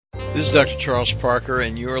This is Dr. Charles Parker,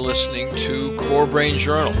 and you're listening to Core Brain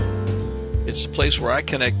Journal. It's a place where I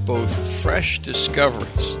connect both fresh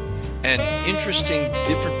discoveries and interesting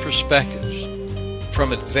different perspectives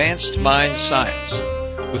from advanced mind science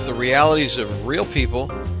with the realities of real people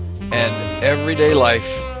and everyday life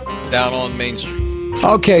down on Main Street.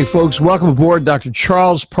 Okay, folks, welcome aboard. Dr.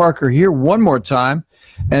 Charles Parker here one more time,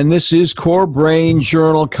 and this is Core Brain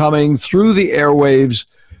Journal coming through the airwaves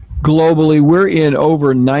globally. We're in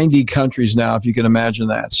over 90 countries now, if you can imagine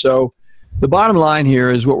that. So the bottom line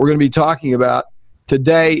here is what we're going to be talking about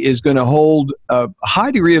today is going to hold a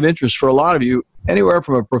high degree of interest for a lot of you, anywhere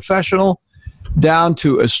from a professional down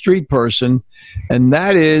to a street person. And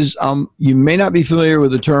that is, you may not be familiar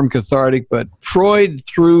with the term cathartic, but Freud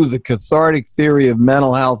threw the cathartic theory of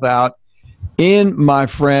mental health out in, my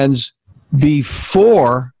friends,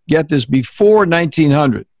 before, get this, before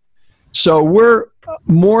 1900. So we're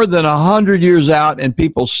more than 100 years out, and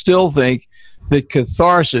people still think that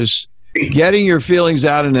catharsis, getting your feelings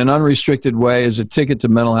out in an unrestricted way, is a ticket to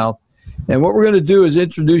mental health. And what we're going to do is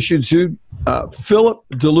introduce you to Philip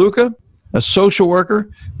DeLuca, a social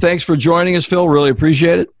worker. Thanks for joining us, Phil. Really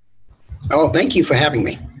appreciate it. Oh, thank you for having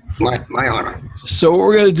me. My honor. So what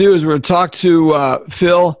we're going to do is we're going to talk to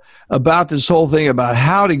Phil about this whole thing, about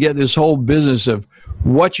how to get this whole business of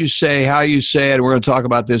what you say, how you say it. And we're going to talk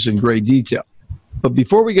about this in great detail. But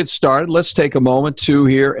before we get started, let's take a moment to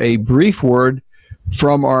hear a brief word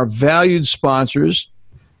from our valued sponsors.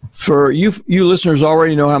 For you listeners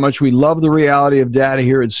already know how much we love the reality of data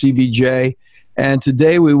here at CBJ. And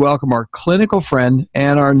today we welcome our clinical friend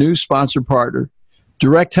and our new sponsor partner,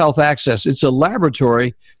 Direct Health Access. It's a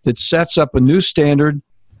laboratory that sets up a new standard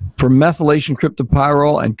for methylation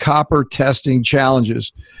cryptopyrrole and copper testing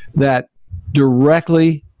challenges that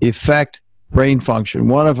directly affect brain function.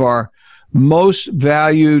 One of our most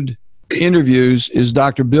valued interviews is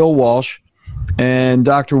Dr. Bill Walsh, and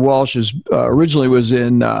Dr. Walsh originally was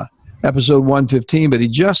in episode 115, but he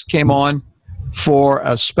just came on for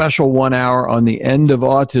a special 1 hour on the end of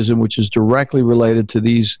autism, which is directly related to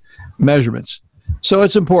these measurements. So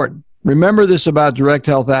it's important. Remember this about Direct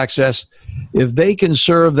Health Access. If they can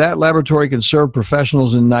serve, that laboratory can serve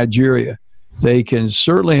professionals in Nigeria, they can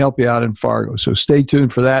certainly help you out in Fargo. So stay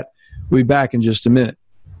tuned for that. We'll be back in just a minute.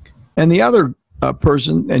 And the other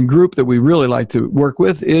person and group that we really like to work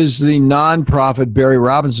with is the nonprofit Barry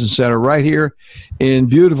Robinson Center right here in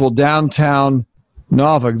beautiful downtown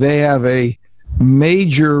Norfolk. They have a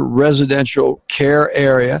major residential care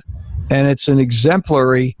area, and it's an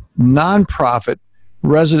exemplary nonprofit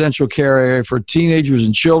residential care area for teenagers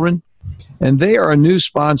and children. And they are a new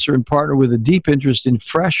sponsor and partner with a deep interest in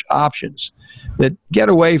fresh options that get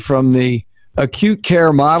away from the acute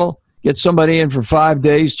care model. Get somebody in for 5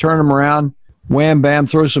 days, turn them around, wham, bam,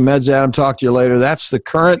 throw some meds at them, talk to you later. That's the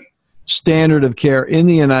current standard of care in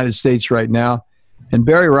the United States right now. And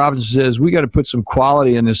Barry Robinson says, we got to put some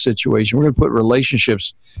quality in this situation. We're going to put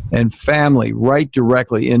relationships and family right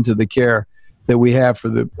directly into the care that we have for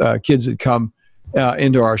the kids that come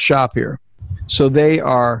into our shop here. So they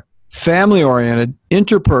are family-oriented,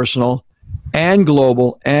 interpersonal, and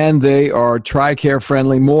global, and they are TRICARE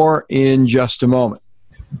friendly. More in just a moment.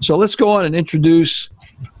 So let's go on and introduce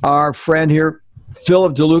our friend here,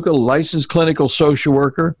 Philip DeLuca, licensed clinical social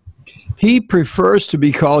worker. He prefers to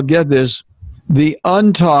be called, get this, the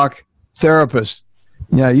untalk therapist.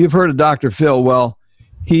 Now, you've heard of Dr. Phil. Well,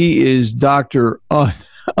 he is Dr.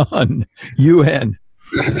 UN.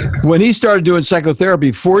 When he started doing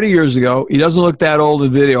psychotherapy 40 years ago, he doesn't look that old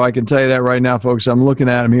in video. I can tell you that right now, folks. I'm looking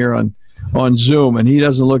at him here on Zoom, and he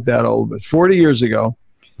doesn't look that old. But 40 years ago,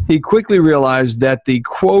 he quickly realized that the,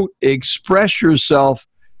 quote, express yourself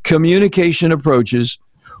communication approaches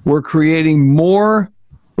were creating more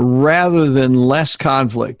rather than less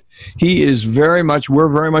conflict. We're very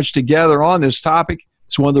much together on this topic.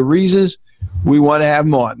 It's one of the reasons we want to have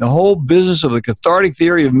him on. The whole business of the cathartic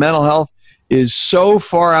theory of mental health is so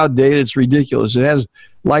far outdated, it's ridiculous. It has,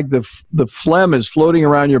 like the phlegm is floating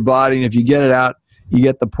around your body, and if you get it out, you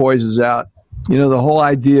get the poisons out. You know, the whole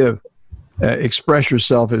idea of express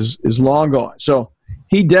yourself is long gone. So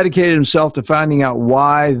he dedicated himself to finding out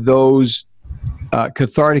why those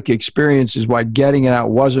cathartic experiences, why getting it out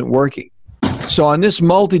wasn't working. So on this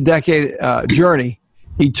multi-decade journey,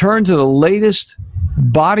 he turned to the latest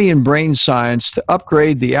body and brain science to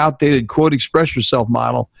upgrade the outdated, quote, express yourself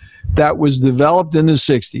model that was developed in the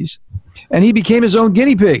 60s. And he became his own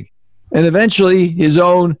guinea pig and eventually his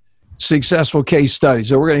own successful case study.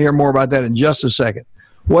 So we're going to hear more about that in just a second.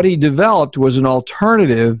 What he developed was an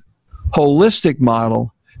alternative, holistic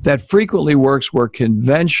model that frequently works where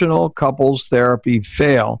conventional couples therapy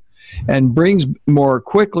fail and brings more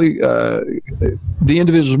quickly the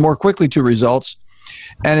individuals more quickly to results,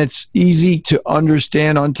 and it's easy to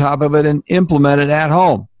understand on top of it and implement it at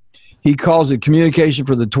home. He calls it communication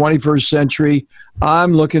for the 21st century.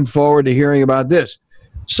 I'm looking forward to hearing about this.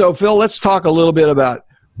 So, Phil, let's talk a little bit about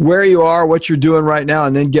where you are, what you're doing right now,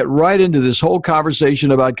 and then get right into this whole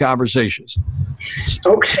conversation about conversations.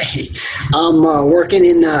 Okay. I'm working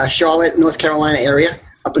in Charlotte, North Carolina area,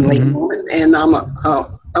 up in Lake Norman, and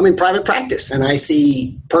I'm in private practice, and I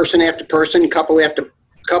see person after person, couple after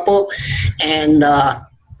couple, and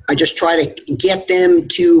I just try to get them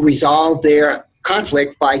to resolve their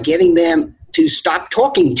conflict by getting them to stop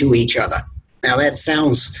talking to each other. Now, that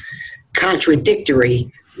sounds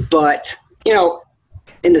contradictory, but,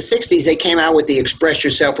 in the 60s, they came out with the Express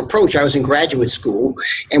Yourself approach. I was in graduate school,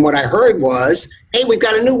 and what I heard was, hey, we've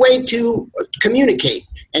got a new way to communicate.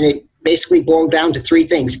 And it basically boiled down to three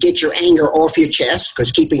things. Get your anger off your chest,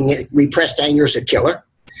 because keeping it repressed anger is a killer.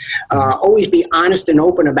 Always be honest and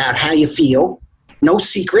open about how you feel. No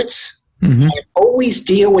secrets. And always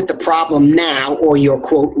deal with the problem now, or you're,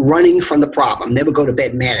 quote, running from the problem. Never go to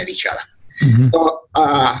bed mad at each other.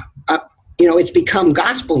 It's become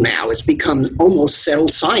gospel now. It's become almost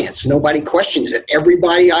settled science. Nobody questions it.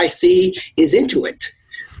 Everybody I see is into it.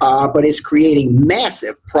 But it's creating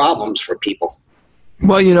massive problems for people.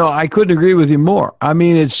 Well, I couldn't agree with you more. I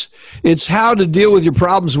mean, it's how to deal with your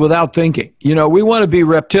problems without thinking. We want to be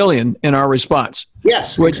reptilian in our response.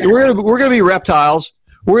 Yes, exactly. We're going to be reptiles.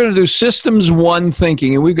 We're going to do systems one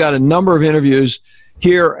thinking, and we've got a number of interviews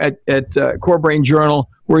here at Core Brain Journal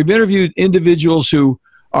where we've interviewed individuals who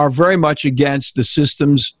are very much against the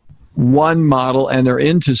systems one model, and they're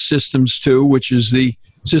into systems two, which is the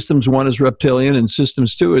systems one is reptilian and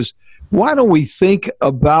systems two is, why don't we think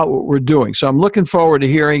about what we're doing? So I'm looking forward to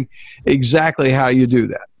hearing exactly how you do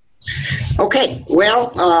that. Okay.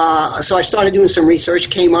 Well, so I started doing some research,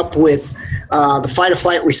 came up with the fight or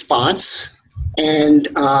flight response, and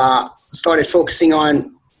started focusing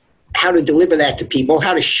on how to deliver that to people,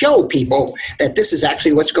 how to show people that this is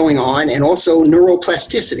actually what's going on, and also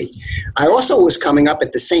neuroplasticity. I also was coming up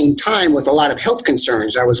at the same time with a lot of health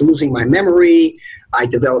concerns. I was losing my memory. I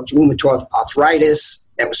developed rheumatoid arthritis.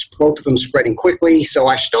 That was both of them spreading quickly. So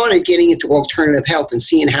I started getting into alternative health and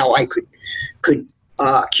seeing how I could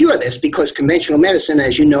cure this, because conventional medicine,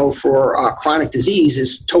 as you know, for chronic disease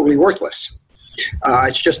is totally worthless.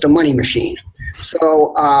 It's just a money machine.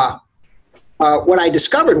 So what I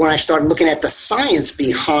discovered when I started looking at the science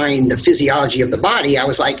behind the physiology of the body, I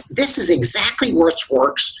was like, this is exactly what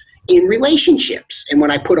works in relationships. And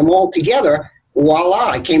when I put them all together,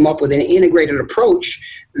 voila, I came up with an integrated approach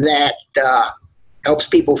that helps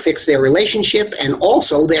people fix their relationship and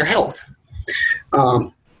also their health.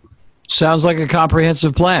 Sounds like a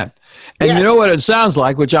comprehensive plan. And yes. You know what it sounds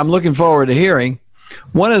like, which I'm looking forward to hearing?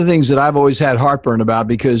 One of the things that I've always had heartburn about,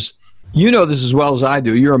 because you know this as well as I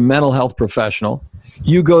do, you're a mental health professional.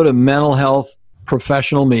 You go to mental health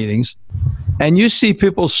professional meetings, and you see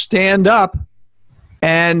people stand up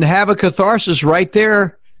and have a catharsis right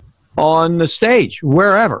there on the stage,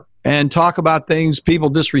 wherever, and talk about things, people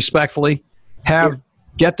disrespectfully,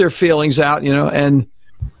 get their feelings out, and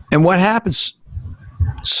what happens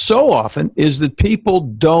so often is that people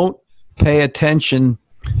don't pay attention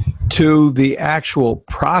to the actual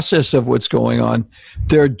process of what's going on.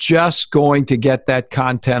 They're just going to get that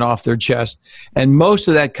content off their chest. And most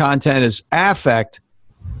of that content is affect.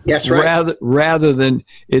 That's right. Rather than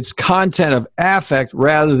it's content of affect,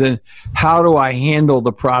 rather than how do I handle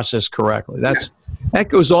the process correctly. That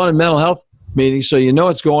goes on in mental health meetings, so you know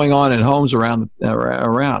what's going on in homes around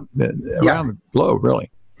the globe, really.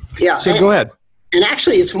 Yeah. So go ahead. And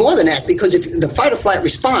actually, it's more than that, because if the fight or flight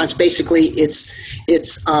response, basically, it's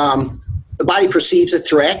the body perceives a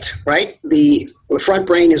threat, right? The front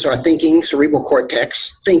brain is our thinking, cerebral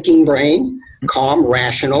cortex, thinking brain, calm,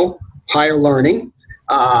 rational, higher learning,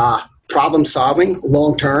 problem solving,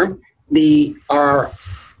 long term. Our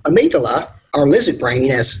amygdala, our lizard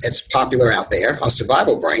brain, as it's popular out there, our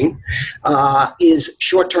survival brain, is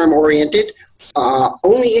short-term oriented,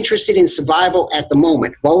 only interested in survival at the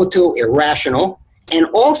moment, volatile, irrational, and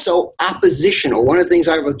also oppositional. One of the things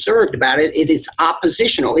I've observed about it is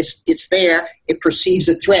oppositional. It's there. It perceives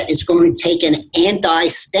a threat. It's going to take an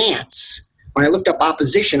anti-stance. When I looked up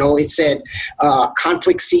oppositional, it said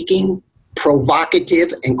conflict-seeking,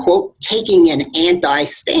 provocative, and, quote, taking an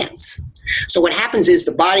anti-stance. So what happens is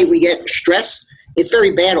the body, we get stress. It's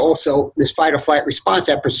very bad also, this fight or flight response,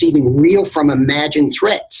 at perceiving real from imagined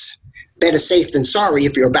threats. Better safe than sorry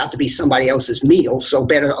if you're about to be somebody else's meal, so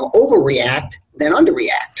better overreact than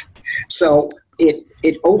underreact. So it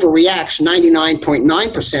it overreacts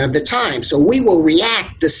 99.9% of the time. So we will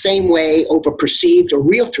react the same way over perceived or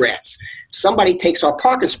real threats. Somebody takes our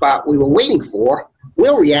parking spot we were waiting for,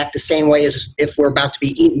 we'll react the same way as if we're about to be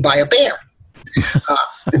eaten by a bear.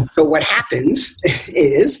 So what happens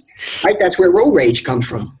is, right, that's where road rage comes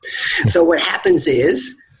from. So what happens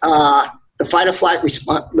is the fight or flight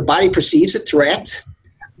response, the body perceives a threat,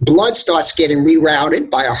 blood starts getting rerouted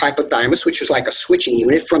by our hypothalamus, which is like a switching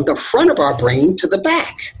unit, from the front of our brain to the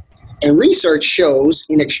back. And research shows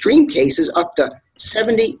in extreme cases up to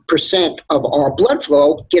 70% of our blood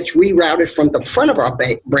flow gets rerouted from the front of our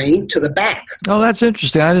brain to the back. Oh, that's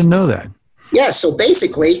interesting. I didn't know that. Yeah, so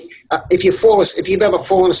basically, if you've ever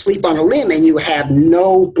fallen asleep on a limb and you have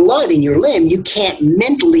no blood in your limb, you can't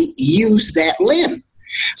mentally use that limb.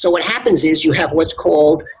 So what happens is you have what's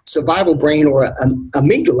called survival brain or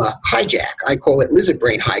amygdala hijack. I call it lizard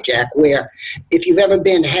brain hijack, where if you've ever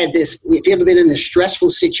been in a stressful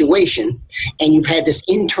situation and you've had this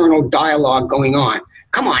internal dialogue going on,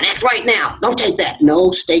 come on, act right now. Don't take that.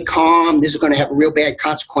 No, stay calm. This is going to have a real bad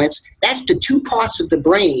consequence. That's the two parts of the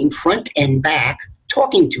brain, front and back,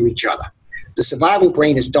 talking to each other. The survival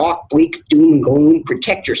brain is dark, bleak, doom and gloom,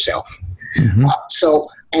 protect yourself. Mm-hmm.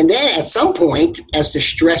 And then at some point, as the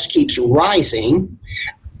stress keeps rising,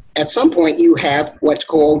 at some point you have what's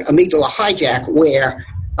called amygdala hijack, where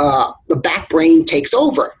the back brain takes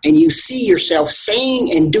over and you see yourself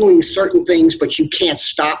saying and doing certain things, but you can't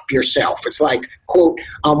stop yourself. It's like, quote,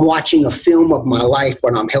 I'm watching a film of my life,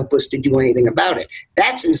 but I'm helpless to do anything about it.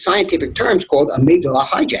 That's in scientific terms called amygdala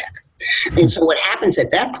hijack. And so what happens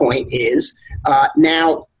at that point is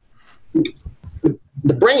now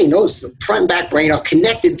the brain, the front and back brain, are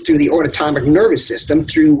connected through the autonomic nervous system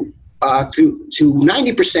through to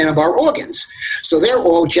 90% of our organs. So they're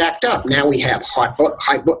all jacked up. Now we have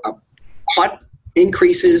heart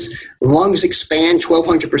increases, lungs expand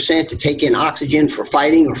 1,200% to take in oxygen for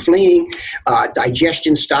fighting or fleeing,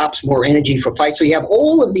 digestion stops, more energy for fight. So you have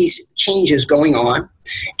all of these changes going on.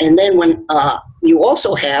 And then when you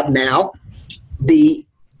also have now the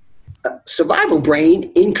survival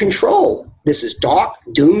brain in control. This is dark,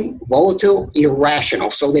 doom, volatile, irrational.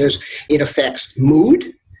 So it affects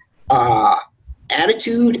mood,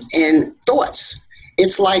 attitude, and thoughts.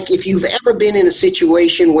 It's like if you've ever been in a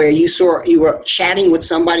situation where you were chatting with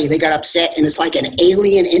somebody, they got upset, and it's like an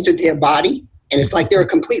alien entered their body, and it's like they're a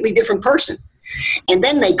completely different person. And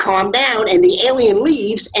then they calm down, and the alien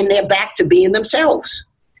leaves, and they're back to being themselves.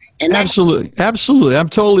 And absolutely. I'm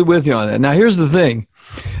totally with you on that. Now, here's the thing.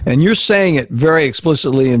 And you're saying it very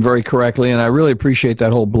explicitly and very correctly, and I really appreciate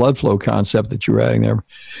that whole blood flow concept that you're adding there.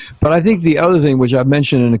 But I think the other thing, which I've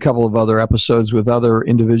mentioned in a couple of other episodes with other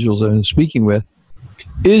individuals that I'm speaking with,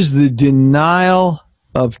 is the denial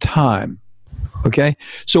of time. Okay?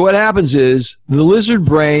 So what happens is the lizard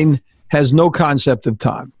brain has no concept of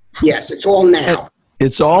time. Yes, it's all now.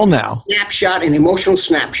 It's all now. Snapshot, an emotional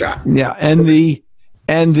snapshot. Yeah,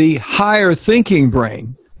 and the higher thinking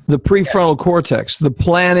brain, the prefrontal cortex, the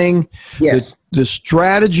planning, the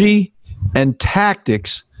strategy, and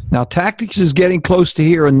tactics. Now, tactics is getting close to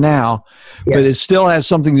here and now, but it still has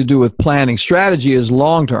something to do with planning. Strategy is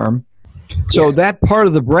long-term. So that part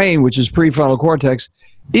of the brain, which is prefrontal cortex,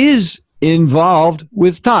 is involved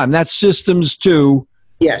with time. That's systems to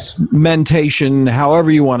mentation,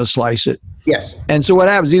 however you want to slice it. Yes. And so what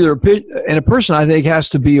happens, and a person, I think, has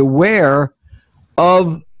to be aware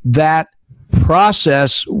of that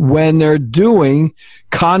process when they're doing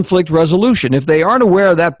conflict resolution. If they aren't aware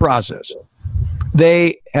of that process,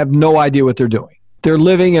 they have no idea what they're doing. They're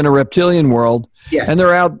living in a reptilian world, and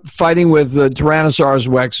they're out fighting with the Tyrannosaurus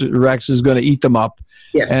Rex is going to eat them up.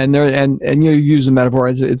 Yes. And you use the metaphor,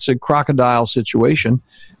 it's a crocodile situation,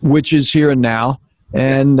 which is here and now,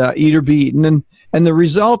 and eat or be eaten. And the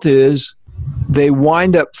result is they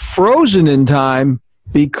wind up frozen in time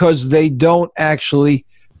because they don't actually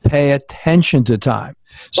pay attention to time.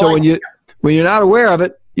 So when you're not aware of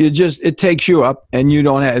it, it takes you up, and you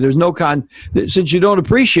don't have. There's no since you don't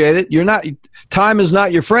appreciate it. Time is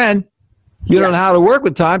not your friend. You don't know how to work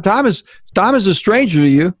with time. Time is a stranger to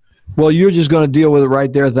you. Well, you're just going to deal with it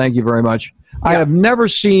right there. Thank you very much. I have never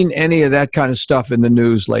seen any of that kind of stuff in the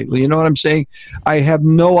news lately. You know what I'm saying? I have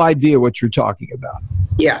no idea what you're talking about.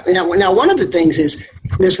 Yeah. Now, one of the things is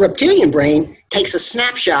this reptilian brain takes a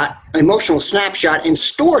snapshot, an emotional snapshot, and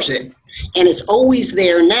stores it. And it's always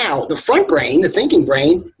there now. The front brain, the thinking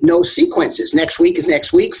brain, knows sequences. Next week is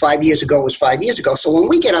next week. 5 years ago was 5 years ago. So when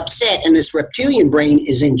we get upset and this reptilian brain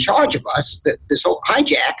is in charge of us, this whole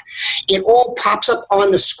hijack, it all pops up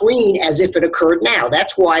on the screen as if it occurred now.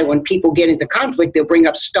 That's why when people get into conflict, they'll bring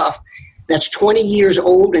up stuff that's 20 years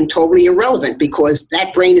old and totally irrelevant because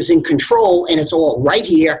that brain is in control and it's all right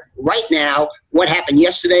here, right now. What happened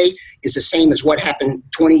yesterday is the same as what happened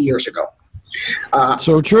 20 years ago.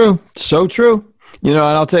 So true. So true. You know,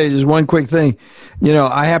 and I'll tell you just one quick thing. You know,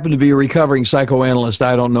 I happen to be a recovering psychoanalyst.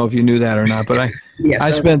 I don't know if you knew that or not, but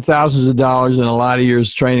I spent thousands of dollars and a lot of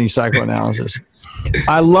years training psychoanalysis.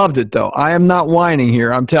 I loved it, though. I am not whining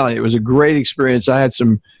here. I'm telling you, it was a great experience. I had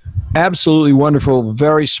some absolutely wonderful,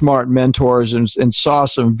 very smart mentors and saw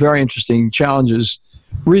some very interesting challenges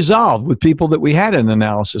resolved with people that we had in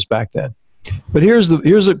analysis back then. But here's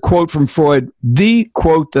a quote from Freud, the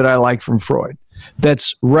quote that I like from Freud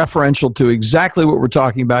that's referential to exactly what we're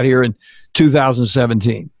talking about here in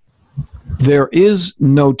 2017. There is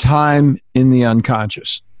no time in the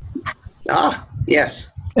unconscious. Ah, yes.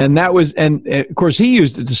 And that was, and of course, he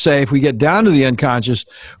used it to say, if we get down to the unconscious,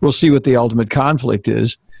 we'll see what the ultimate conflict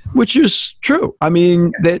is, which is true. I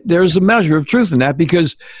mean, there's a measure of truth in that,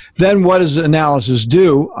 because then what does analysis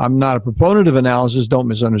do? I'm not a proponent of analysis, don't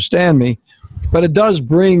misunderstand me, but it does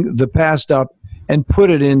bring the past up and put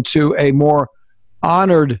it into a more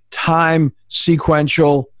honored time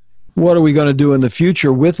sequential, what are we going to do in the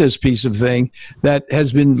future with this piece of thing that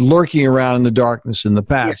has been lurking around in the darkness in the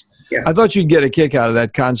past? Yes. Yeah. I thought you'd get a kick out of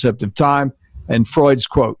that concept of time and Freud's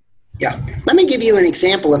quote. Yeah. Let me give you an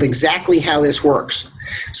example of exactly how this works.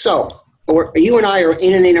 So you and I are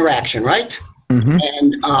in an interaction, right? Mm-hmm.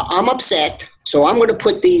 And I'm upset, so I'm going to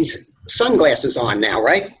put these sunglasses on now,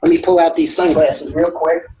 right? Let me pull out these sunglasses real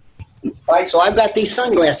quick. All right, so I've got these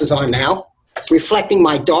sunglasses on now, reflecting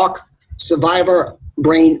my dark survivor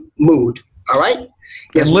brain mood, all right?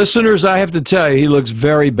 And listeners, I have to tell you, he looks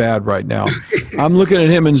very bad right now. I'm looking at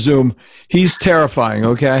him in Zoom. He's terrifying,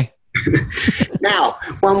 okay? Now,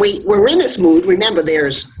 when we're in this mood, remember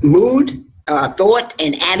there's mood, thought,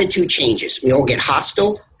 and attitude changes. We all get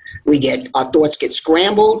hostile. Our thoughts get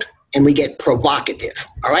scrambled, and we get provocative.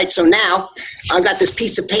 All right, so now I've got this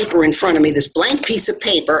piece of paper in front of me, this blank piece of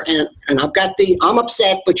paper, and I'm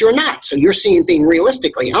upset, but you're not. So you're seeing things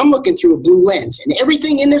realistically. I'm looking through a blue lens, and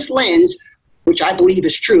everything in this lens, which I believe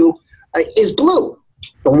is true, is blue.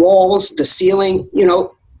 The walls, the ceiling,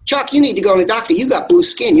 Chuck, you need to go to the doctor. You got blue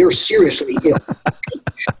skin. You're seriously ill.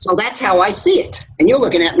 So that's how I see it. And you're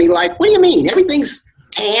looking at me like, what do you mean? Everything's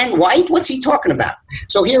tan, white? What's he talking about?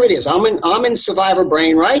 So here it is. I'm in survivor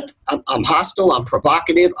brain, right? I'm hostile. I'm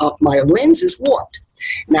provocative. My lens is warped.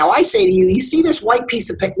 Now I say to you, you see this white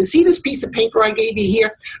piece of paper? You see this piece of paper I gave you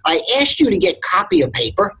here? I asked you to get copy of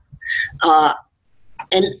paper.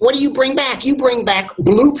 And what do you bring back? You bring back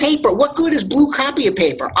blue paper. What good is blue copy of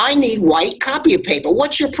paper? I need white copy of paper.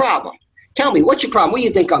 What's your problem? Tell me, what's your problem? What do you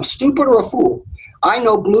think? I'm stupid or a fool? I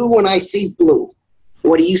know blue when I see blue.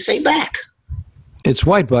 What do you say back? It's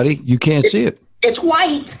white, buddy. You can't see it. It's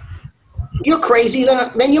white. You're crazy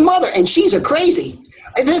than your mother, and she's a crazy.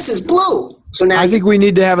 And this is blue. So now I think we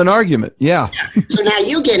need to have an argument. Yeah. So now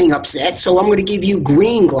you're getting upset, so I'm going to give you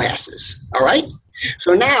green glasses. All right?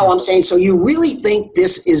 So now I'm saying, so you really think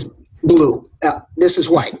this is blue? This is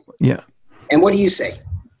white? Yeah. And what do you say?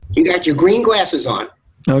 You got your green glasses on.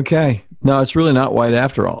 Okay. No, it's really not white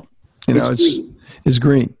after all. It's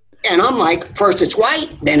green. And I'm like, first it's white,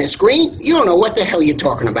 then it's green. You don't know what the hell you're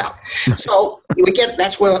talking about. So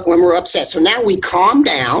that's when we're upset. So now we calm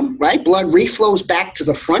down, right? Blood reflows back to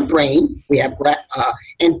the front brain. We have,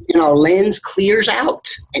 and our lens clears out.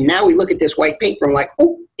 And now we look at this white paper and like,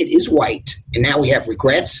 oh, it is white. And now we have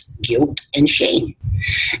regrets, guilt, and shame.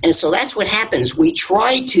 And so that's what happens. We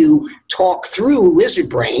try to talk through lizard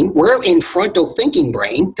brain. We're in frontal thinking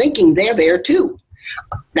brain, thinking they're there too.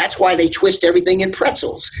 That's why they twist everything in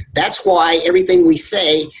pretzels. That's why everything we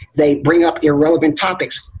say, they bring up irrelevant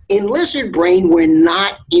topics. In lizard brain, we're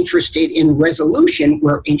not interested in resolution.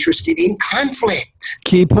 We're interested in conflict.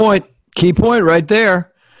 Key point right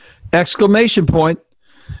there. Exclamation point.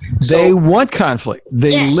 They want conflict.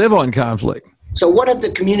 They live on conflict. So what have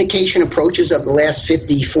the communication approaches of the last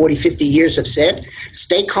 50 years have said?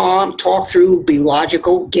 Stay calm, talk through, be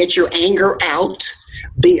logical, get your anger out,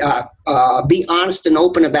 be honest and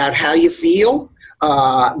open about how you feel.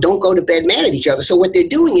 Don't go to bed mad at each other. So what they're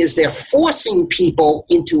doing is they're forcing people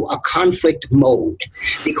into a conflict mode,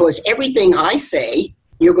 because everything I say,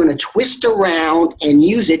 you're going to twist around and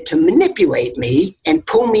use it to manipulate me and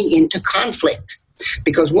pull me into conflict.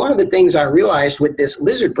 Because one of the things I realized with this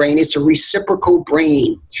lizard brain, it's a reciprocal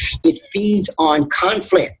brain. It feeds on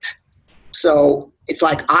conflict. So it's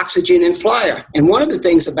like oxygen and fire. And one of the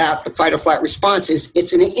things about the fight or flight response is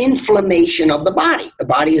it's an inflammation of the body. The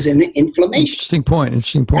body is in inflammation. Interesting point.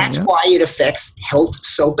 That's why it affects health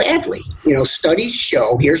so badly. Studies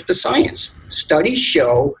show, here's the science. Studies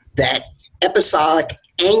show that episodic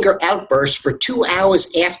anger outburst for 2 hours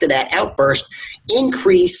after that outburst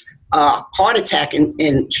increase heart attack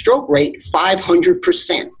and stroke rate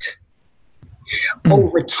 500%.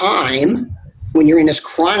 Over time, when you're in this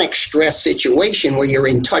chronic stress situation where you're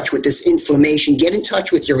in touch with this inflammation, get in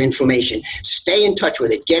touch with your inflammation. Stay in touch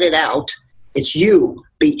with it. Get it out. It's you.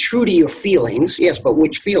 Be true to your feelings. Yes, but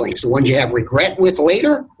which feelings? The ones you have regret with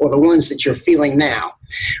later or the ones that you're feeling now?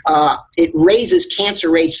 It raises cancer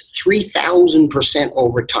rates 3,000%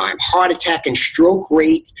 over time. Heart attack and stroke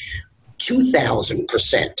rate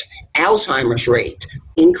 2,000%. Alzheimer's rate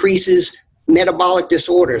increases metabolic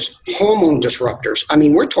disorders, hormone disruptors. I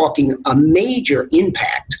mean, we're talking a major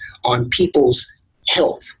impact on people's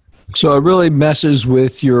health. So it really messes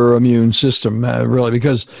with your immune system, really,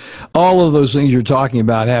 because all of those things you're talking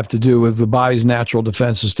about have to do with the body's natural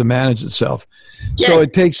defenses to manage itself. Yes. So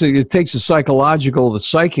it takes a psychological, the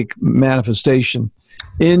psychic manifestation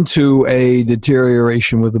into a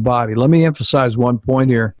deterioration with the body. Let me emphasize one point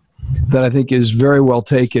here that I think is very well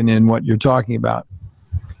taken in what you're talking about.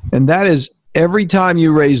 And that is, every time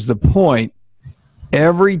you raise the point,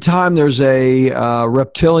 every time there's a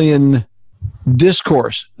reptilian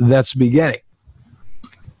discourse that's beginning,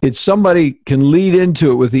 somebody can lead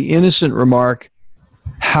into it with the innocent remark,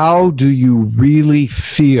 how do you really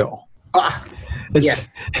feel?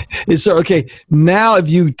 It's okay. Now, if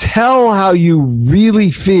you tell how you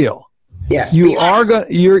really feel, yes, you are going.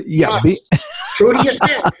 True to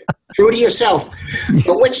yourself. True to yourself.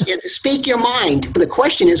 But speak your mind. But the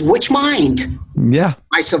question is, which mind? Yeah.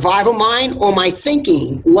 My survival mind or my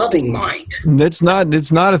thinking, loving mind? It's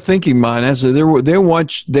not a thinking mind. They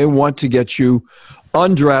want to get you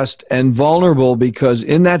undressed and vulnerable, because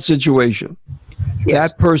in that situation, yes,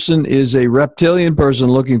 that person is a reptilian person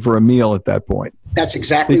looking for a meal at that point. That's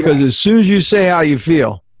exactly because right. As soon as you say how you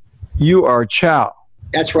feel, you are chow.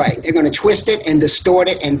 That's right. They're going to twist it and distort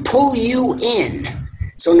it and pull you in.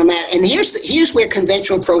 So no matter, and here's where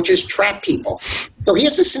conventional approaches trap people. So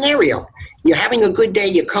here's the scenario. You're having a good day,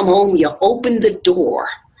 you come home, you open the door,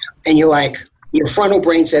 and you're like, your frontal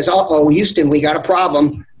brain says, uh-oh, Houston, we got a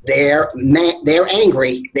problem. They're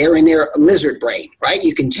angry. They're in their lizard brain, right?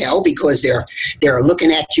 You can tell because they're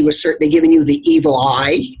looking at you they're giving you the evil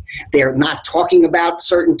eye. They're not talking about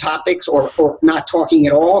certain topics or not talking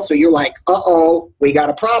at all. So you're like, uh-oh, we got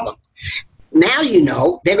a problem. Now you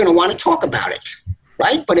know they're going to want to talk about it,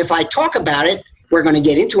 right? But if I talk about it, we're going to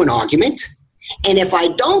get into an argument. And if I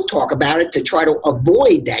don't talk about it to try to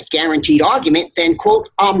avoid that guaranteed argument, then, quote,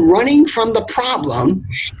 I'm running from the problem,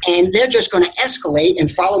 and they're just going to escalate and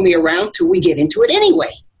follow me around till we get into it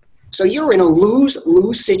anyway. So you're in a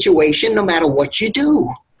lose-lose situation no matter what you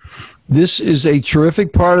do. This is a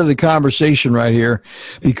terrific part of the conversation right here,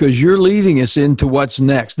 because you're leading us into what's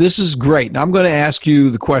next. This is great. And I'm going to ask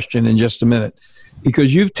you the question in just a minute,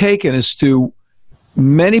 because you've taken us to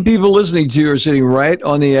many people listening to you are sitting right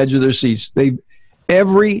on the edge of their seats.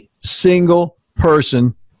 Every single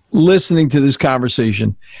person listening to this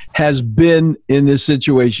conversation has been in this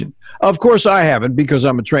situation. Of course, I haven't, because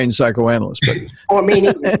I'm a trained psychoanalyst. But or me,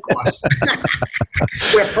 of course.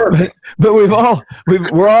 We're perfect. But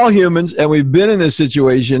we're all humans, and we've been in this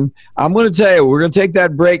situation. I'm going to tell you, we're going to take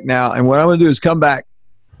that break now, and what I'm going to do is come back,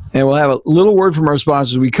 and we'll have a little word from our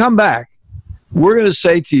sponsors. We come back, we're going to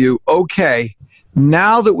say to you, okay,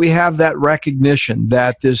 now that we have that recognition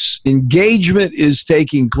that this engagement is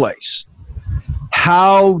taking place,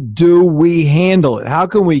 how do we handle it? How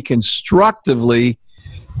can we constructively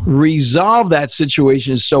resolve that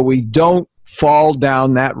situation so we don't fall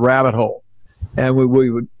down that rabbit hole? And what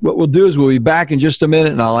we'll do is we'll be back in just a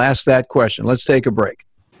minute, and I'll ask that question. Let's take a break.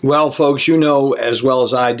 Well, folks, you know as well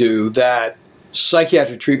as I do that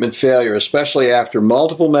psychiatric treatment failure, especially after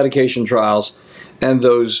multiple medication trials and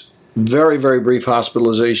those very, very brief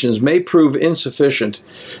hospitalizations, may prove insufficient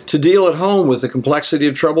to deal at home with the complexity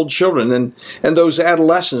of troubled children and those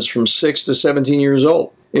adolescents from 6 to 17 years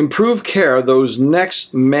old. Improved care, those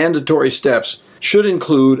next mandatory steps, should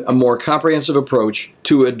include a more comprehensive approach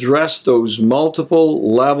to address those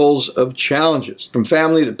multiple levels of challenges, from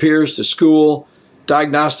family to peers to school,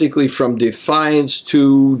 diagnostically from defiance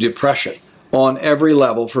to depression, on every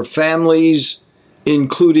level for families,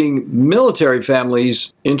 including military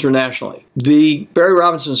families internationally. The Barry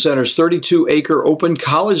Robinson Center's 32-acre open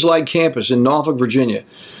college-like campus in Norfolk, Virginia,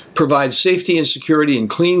 provides safety and security and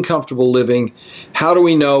clean, comfortable living. How do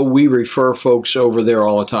we know? We refer folks over there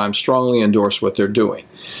all the time, strongly endorse what they're doing.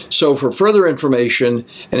 So for further information,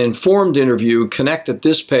 an informed interview, connect at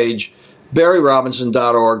this page,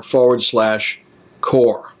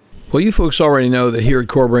 barryrobinson.org/core. Well, you folks already know that here at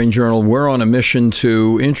Core Brain Journal, we're on a mission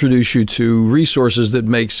to introduce you to resources that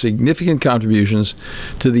make significant contributions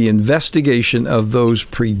to the investigation of those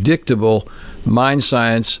predictable mind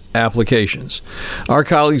science applications. Our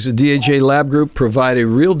colleagues at DHA Lab Group provide a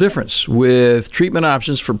real difference with treatment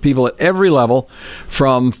options for people at every level,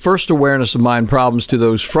 from first awareness of mind problems to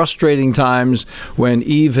those frustrating times when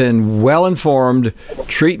even well-informed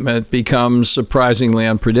treatment becomes surprisingly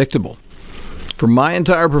unpredictable. For my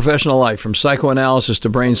entire professional life, from psychoanalysis to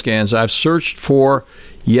brain scans, I've searched for,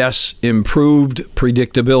 yes, improved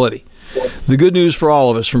predictability. The good news for all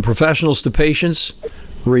of us, from professionals to patients,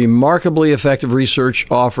 remarkably effective research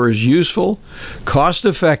offers useful,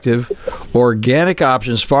 cost-effective, organic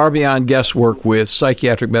options far beyond guesswork with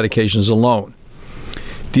psychiatric medications alone.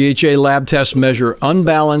 DHA lab tests measure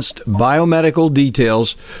unbalanced biomedical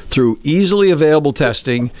details through easily available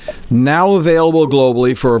testing, now available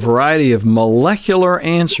globally for a variety of molecular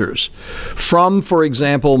answers from, for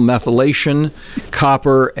example, methylation,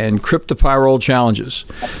 copper, and cryptopyrrole challenges.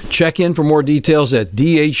 Check in for more details at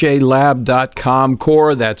dhalab.com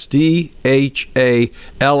core. That's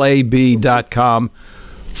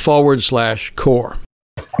dhalab.com/core.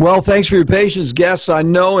 Well, thanks for your patience, guests. I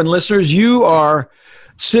know, and listeners, you are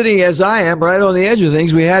sitting, as I am, right on the edge of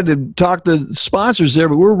things. We had to talk to sponsors there,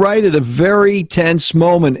 but we're right at a very tense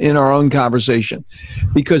moment in our own conversation,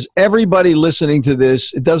 because everybody listening to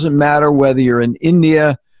this, it doesn't matter whether you're in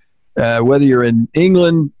India, whether you're in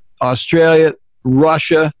England, Australia,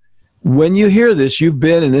 Russia, when you hear this, you've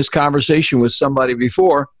been in this conversation with somebody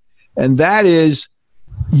before, and that is,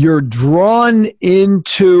 you're drawn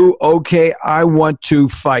into, okay, I want to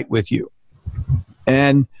fight with you.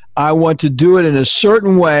 And I want to do it in a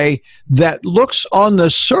certain way that looks on the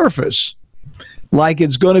surface like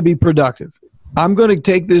it's going to be productive. I'm going to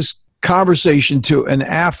take this conversation to an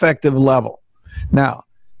affective level. Now,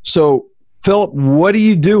 so Philip, what do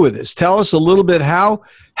you do with this? Tell us a little bit, how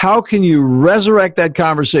can you resurrect that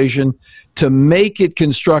conversation to make it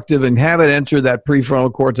constructive and have it enter that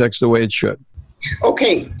prefrontal cortex the way it should?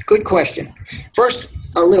 Okay, good question. First,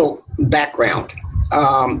 a little background.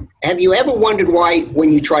 Have you ever wondered why,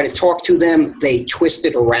 when you try to talk to them, they twist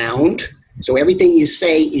it around? So everything you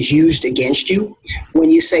say is used against you. When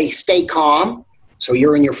you say stay calm, so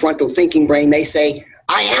you're in your frontal thinking brain, they say,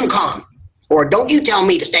 I am calm. Or don't you tell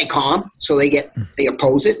me to stay calm. So they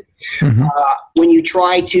oppose it. Mm-hmm. When you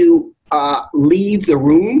try to leave the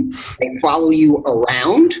room, they follow you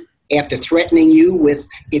around after threatening you with,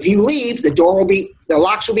 if you leave, the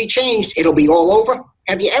locks will be changed. It'll be all over.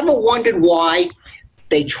 Have you ever wondered why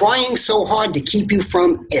they're trying so hard to keep you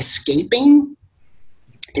from escaping?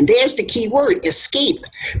 And there's the key word, escape.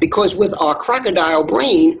 Because with our crocodile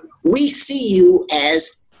brain, we see you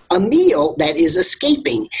as a meal that is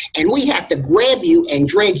escaping. And we have to grab you and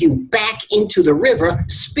drag you back into the river,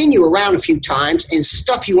 spin you around a few times, and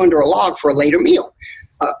stuff you under a log for a later meal.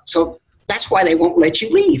 So that's why they won't let you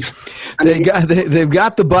leave. They've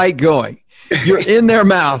got the bite going. You're in their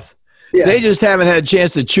mouth. Yes. They just haven't had a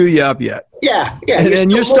chance to chew you up yet. Yeah.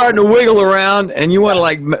 And you're starting to wiggle around, and you want to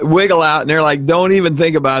wiggle out, and they're like, don't even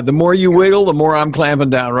think about it. The more you wiggle, the more I'm clamping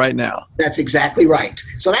down right now. That's exactly right.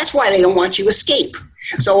 So that's why they don't want you to escape.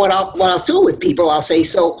 So what I'll do with people, I'll say,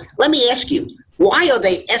 so let me ask you, why are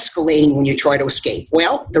they escalating when you try to escape?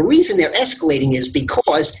 Well, the reason they're escalating is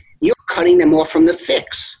because you're cutting them off from the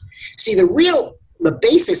fix. See, the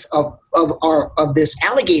basis of this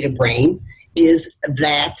alligator brain is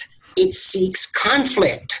that it seeks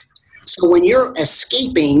conflict. So when you're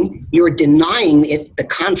escaping, you're denying it the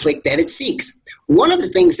conflict that it seeks. One of the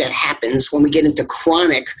things that happens when we get into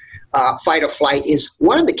chronic fight or flight is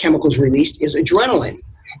one of the chemicals released is adrenaline.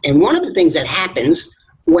 And one of the things that happens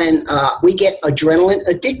when we get adrenaline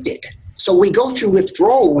addicted. So we go through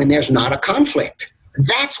withdrawal when there's not a conflict.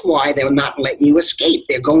 That's why they're not letting you escape.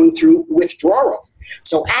 They're going through withdrawal.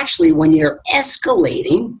 So actually, when you're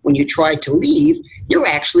escalating, when you try to leave, you're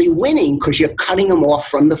actually winning because you're cutting them off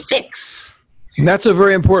from the fix. That's a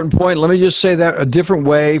very important point. Let me just say that a different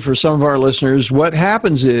way for some of our listeners. What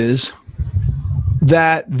happens is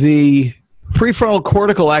that the prefrontal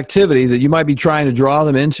cortical activity that you might be trying to draw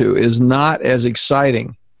them into is not as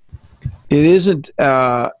exciting. It isn't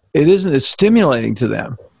as stimulating to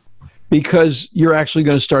them because you're actually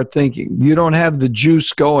going to start thinking. You don't have the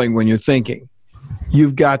juice going when you're thinking.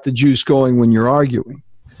 You've got the juice going when you're arguing.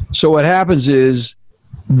 So what happens is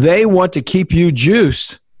they want to keep you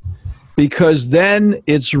juiced because then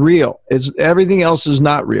it's real. Everything else is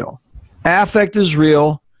not real. Affect is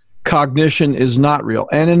real. Cognition is not real.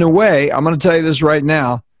 And in a way, I'm going to tell you this right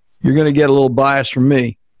now, you're going to get a little bias from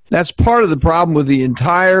me. That's part of the problem with the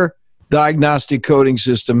entire diagnostic coding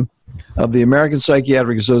system of the American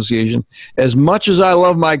Psychiatric Association. As much as I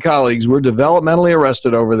love my colleagues, we're developmentally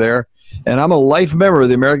arrested over there, and I'm a life member of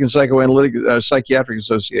the American Psychiatric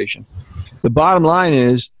Association. The bottom line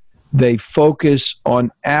is they focus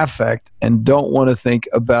on affect and don't want to think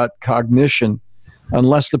about cognition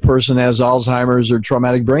unless the person has Alzheimer's or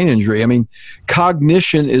traumatic brain injury. I mean,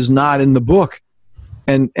 cognition is not in the book.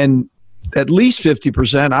 And at least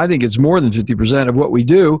 50%, I think it's more than 50% of what we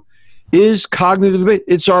do is cognitive.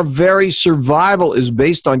 It's our very survival is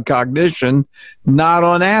based on cognition, not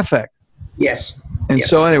on affect. Yes. And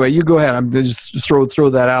so anyway, you go ahead. I'm just throw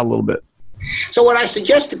that out a little bit. So what I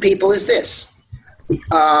suggest to people is this.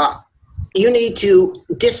 You need to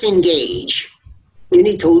disengage. You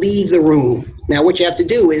need to leave the room. Now, what you have to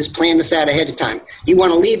do is plan this out ahead of time. You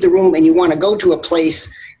want to leave the room and you want to go to a place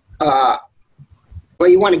where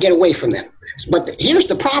you want to get away from them. But here's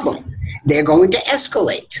the problem. They're going to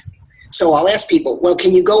escalate. So I'll ask people, well,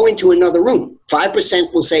 can you go into another room?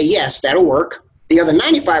 5% will say, yes, that'll work. The other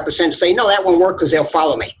 95% say, no, that won't work because they'll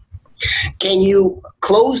follow me. Can you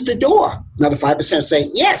close the door? Another 5% say,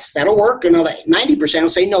 yes, that'll work. Another 90% will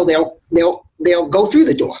say, no, they'll go through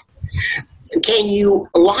the door. Can you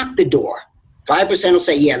lock the door? 5% will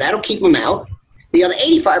say, yeah, that'll keep them out. The other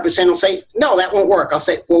 85% will say, no, that won't work. I'll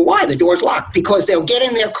say, well, why? The door's locked. Because they'll get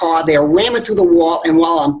in their car, they'll ram it through the wall, and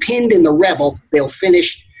while I'm pinned in the rebel, they'll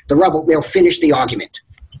finish the argument.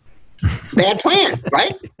 Bad plan,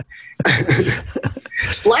 right?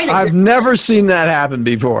 I've never seen that happen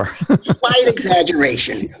before. Slight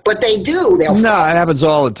exaggeration, but they do. No, it happens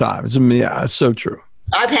all the time. It's so true.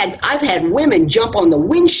 I've had women jump on the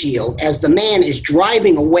windshield as the man is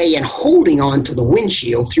driving away and holding on to the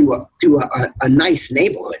windshield through a nice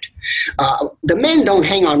neighborhood. The men don't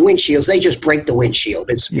hang on windshields; they just break the windshield.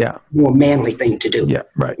 It's a more manly thing to do. Yeah,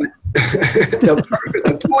 right. the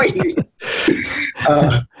point.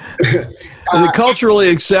 The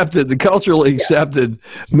culturally accepted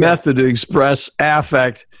method to express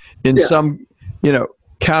affect in some,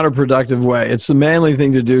 counterproductive way. It's the manly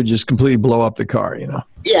thing to do. Just completely blow up the car.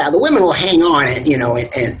 Yeah, the women will hang on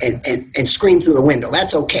and scream through the window.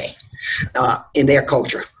 That's okay in their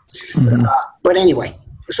culture. Mm-hmm. But anyway,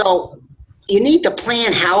 so you need to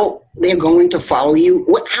plan how they're going to follow you,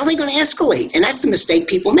 how they're going to escalate, and that's the mistake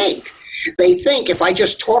people make. They think if I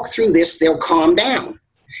just talk through this, they'll calm down.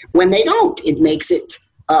 When they don't, it makes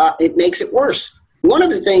it worse. One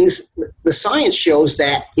of the things the science shows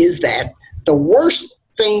is that the worst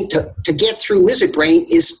thing to get through lizard brain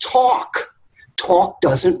is talk. Talk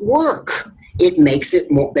doesn't work. It makes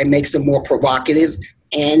it more provocative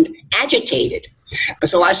and agitated.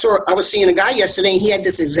 So I was seeing a guy yesterday, and he had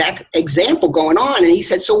this exact example going on, and he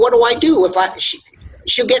said, so what do I do if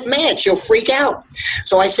she'll get mad, she'll freak out?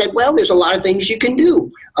 So I said, well, there's a lot of things you can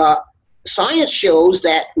do. Science shows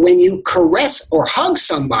that when you caress or hug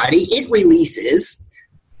somebody, it releases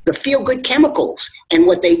the feel-good chemicals. And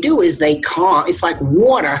what they do is they calm. It's like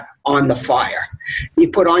water on the fire. You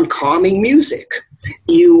put on calming music.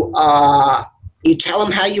 You tell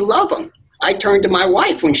them how you love them. I turn to my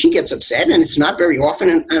wife when she gets upset, and it's not very often,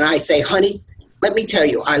 and I say, honey, let me tell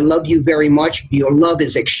you, I love you very much. Your love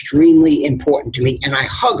is extremely important to me. And I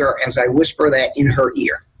hug her as I whisper that in her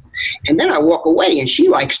ear. And then I walk away, and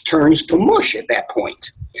she turns to mush at that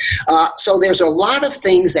point. So there's a lot of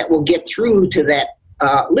things that will get through to that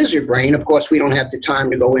lizard brain. Of course, we don't have the time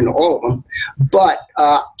to go into all of them, but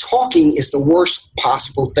talking is the worst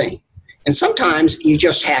possible thing. And sometimes you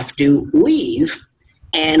just have to leave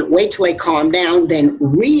and wait till they calm down, then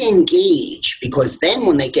re-engage, because then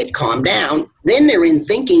when they get calmed down, then they're in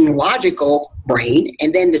thinking logical brain,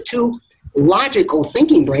 and then the two logical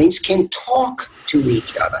thinking brains can talk to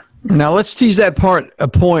each other. Now let's tease that part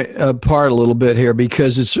apart a little bit here,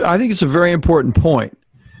 because I think it's a very important point.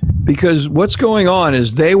 Because what's going on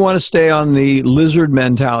is they want to stay on the lizard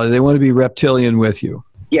mentality. They want to be reptilian with you.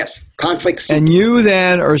 Yes, conflict. And you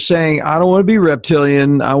then are saying, I don't want to be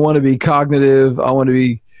reptilian. I want to be cognitive. I want to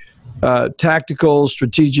be tactical,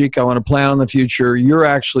 strategic. I want to plan on the future. You're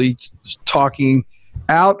actually talking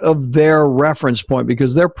out of their reference point,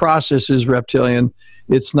 because their process is reptilian.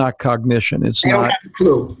 It's not cognition. They don't have a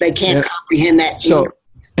clue. They can't comprehend that.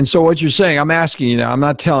 So what you're saying, I'm asking you now, I'm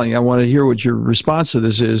not telling you, I want to hear what your response to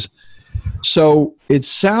this is. So it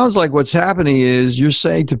sounds like what's happening is you're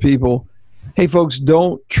saying to people, hey folks,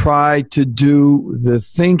 don't try to do the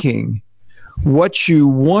thinking. What you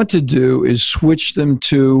want to do is switch them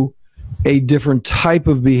to a different type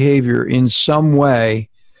of behavior in some way,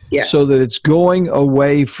 so that it's going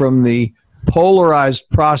away from the polarized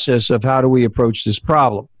process of how do we approach this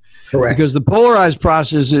problem. Correct. Because the polarized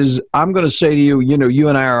process is, I'm going to say to you, you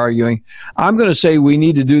and I are arguing, I'm going to say we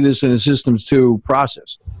need to do this in a systems 2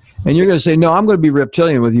 process. And you're going to say, no, I'm going to be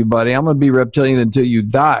reptilian with you, buddy. I'm going to be reptilian until you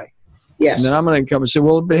die. Yes. And then I'm going to come and say,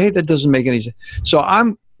 well, hey, that doesn't make any sense.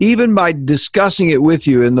 So even by discussing it with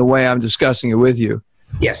you in the way I'm discussing it with you,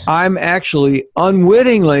 yes, I'm actually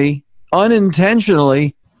unwittingly,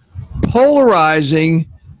 unintentionally polarizing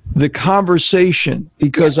the conversation,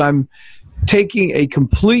 because I'm taking a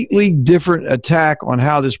completely different attack on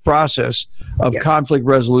how this process of conflict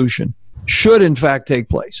resolution should in fact take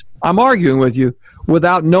place. I'm arguing with you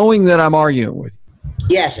without knowing that I'm arguing with you.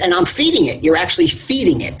 Yes, and I'm feeding it. You're actually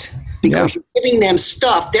feeding it. Because you're giving them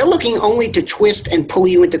stuff. They're looking only to twist and pull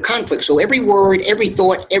you into conflict. So every word, every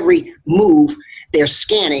thought, every move, they're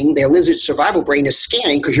scanning. Their lizard survival brain is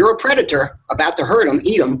scanning, because you're a predator about to hurt them,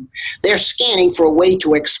 eat them. They're scanning for a way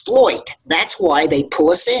to exploit. That's why they pull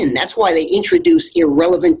us in. That's why they introduce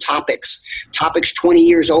irrelevant topics 20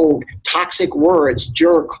 years old, toxic words,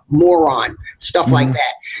 jerk, moron, stuff like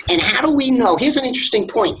that. And how do we know? Here's an interesting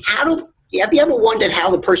point. Have you ever wondered how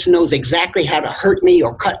the person knows exactly how to hurt me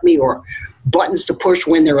or cut me or buttons to push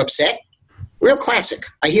when they're upset? Real classic.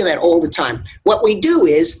 I hear that all the time. What we do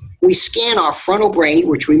is we scan our frontal brain,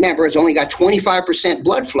 which, remember, has only got 25%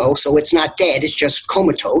 blood flow, so it's not dead. It's just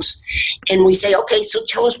comatose. And we say, okay, so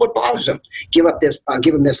tell us what bothers them. Give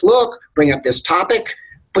them this look, bring up this topic,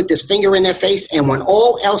 put this finger in their face, and when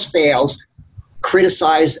all else fails,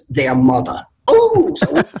 criticize their mother. Oh,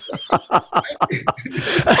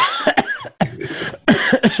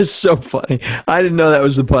 It's so funny. I didn't know that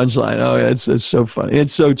was the punchline. Oh, yeah, it's so funny.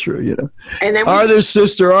 It's so true, And then are their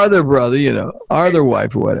sister, are their brother, are their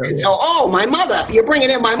wife or whatever. So, my mother, you're bringing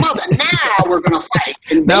in my mother. Now we're going to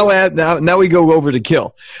fight. Now we go over to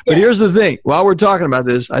kill. But here's the thing. While we're talking about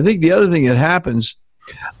this, I think the other thing that happens,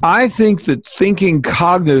 I think that thinking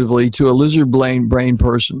cognitively to a lizard brain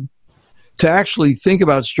person, to actually think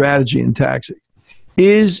about strategy and tactics,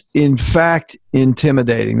 is in fact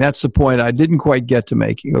intimidating. That's the point I didn't quite get to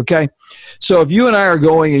making, okay? So if you and I are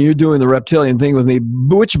going and you're doing the reptilian thing with me,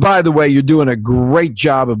 which, by the way, you're doing a great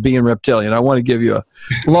job of being reptilian. I want to give you a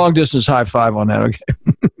long-distance high five on that, okay?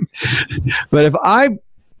 But if I'm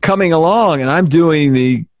coming along and I'm doing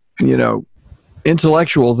the,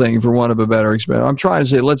 intellectual thing, for want of a better expression, I'm trying to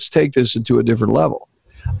say, let's take this into a different level.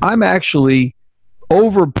 I'm actually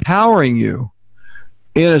overpowering you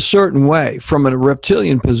in a certain way from a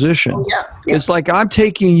reptilian position. Oh, yeah. It's like I'm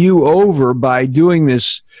taking you over by doing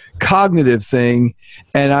this cognitive thing,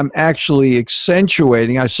 and I'm actually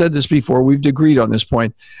accentuating. I said this before, we've agreed on this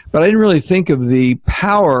point, but I didn't really think of the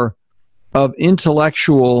power of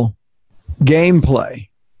intellectual gameplay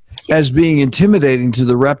as being intimidating to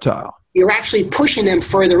the reptile. You're actually pushing them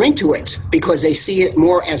further into it because they see it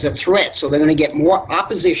more as a threat. So they're going to get more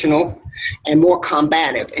oppositional and more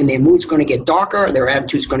combative, and their mood's going to get darker, their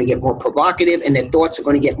attitude's going to get more provocative, and their thoughts are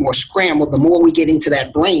going to get more scrambled. The more we get into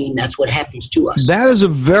that brain, that's what happens to us. That is a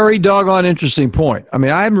very doggone interesting point. I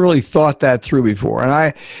mean, I haven't really thought that through before, and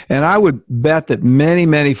I would bet that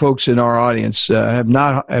many folks in our audience have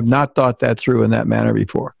not thought that through in that manner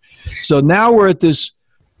before. So now we're at this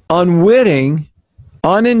unwitting,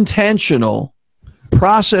 unintentional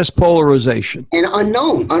process polarization, and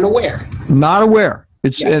unaware, not aware.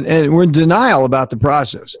 And we're in denial about the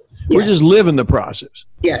process. We're just living the process.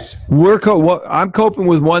 Yes. I'm coping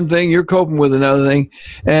with one thing, you're coping with another thing,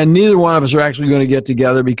 and neither one of us are actually going to get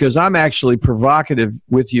together because I'm actually provocative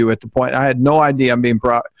with you at the point. I had no idea I'm being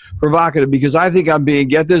provocative because I think I'm being,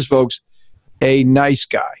 get this, folks, a nice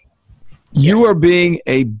guy. You are being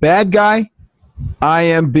a bad guy. I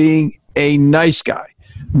am being a nice guy.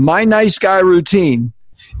 My nice guy routine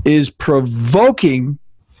is provoking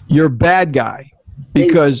your bad guy.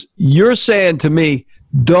 Because you're saying to me,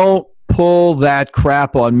 don't pull that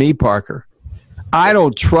crap on me, Parker. I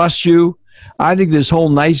don't trust you. I think this whole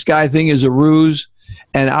nice guy thing is a ruse,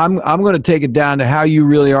 and I'm going to take it down to how you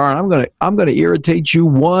really are, and I'm going to irritate you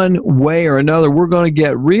one way or another. We're going to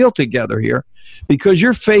get real together here because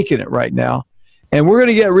you're faking it right now, and we're going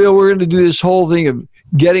to get real. We're going to do this whole thing of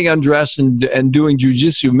getting undressed and doing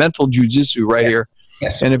jujitsu, mental jujitsu right here.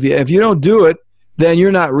 Yes. And if you don't do it, then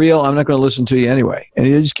you're not real. I'm not going to listen to you anyway. And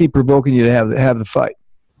they just keep provoking you to have the fight.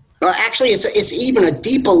 Well, actually, it's even a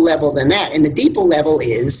deeper level than that. And the deeper level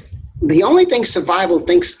is the only thing survival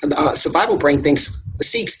brain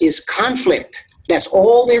seeks is conflict. That's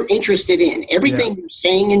all they're interested in. Everything you're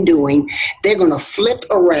saying and doing, they're going to flip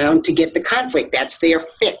around to get the conflict. That's their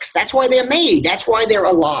fix. That's why they're made. That's why they're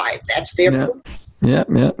alive. That's their. Yeah.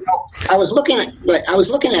 I was looking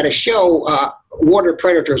at a show water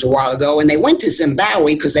predators a while ago, and they went to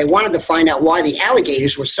Zimbabwe because they wanted to find out why the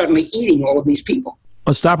alligators were suddenly eating all of these people.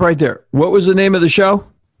 I'll stop right there. What was the name of the show?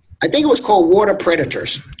 I think it was called Water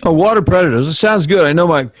Predators. Oh, Water Predators. It sounds good. I know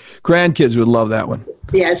my grandkids would love that one.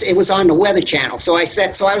 Yes, it was on the Weather Channel. So I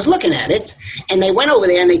was looking at it, and they went over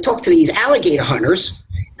there and they talked to these alligator hunters,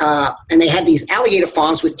 and they had these alligator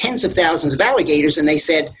farms with tens of thousands of alligators, and they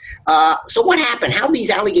said, so what happened? How do these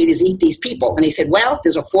alligators eat these people? And they said, well,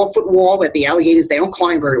 there's a 4-foot wall that the alligators, they don't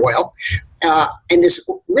climb very well. And this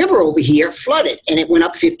river over here flooded, and it went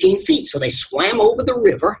up 15 feet. So they swam over the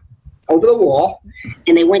river, over the wall,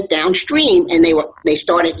 and they went downstream, and they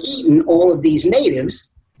started eating all of these natives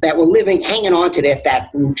that were hanging on to their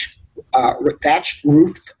thatched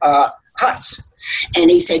roofed huts. And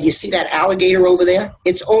he said, you see that alligator over there?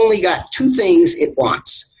 It's only got 2 things it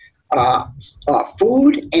wants.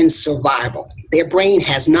 Food and survival. Their brain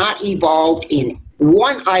has not evolved in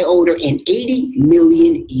 1 iota in 80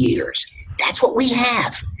 million years. That's what we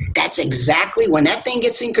have. That's exactly when that thing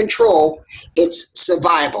gets in control, it's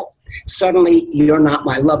survival. Suddenly, you're not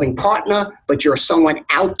my loving partner, but you're someone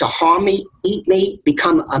out to harm me, eat me,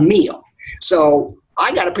 become a meal. So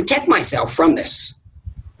I got to protect myself from this.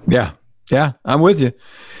 Yeah, I'm with you.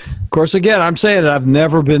 Of course, again, I'm saying it, I've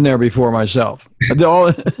never been there before myself.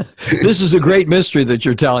 This is a great mystery that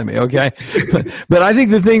you're telling me, okay? But I think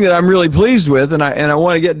the thing that I'm really pleased with, and I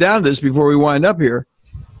want to get down to this before we wind up here,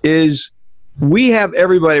 is we have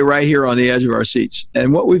everybody right here on the edge of our seats.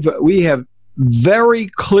 And what we have very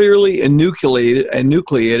clearly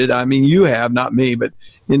enucleated, I mean, you have, not me, but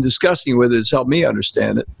in discussing with it, it's helped me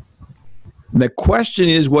understand it. And the question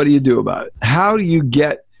is, what do you do about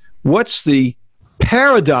it? What's the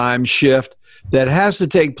paradigm shift that has to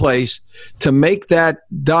take place to make that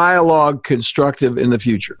dialogue constructive in the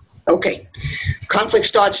future? Okay. Conflict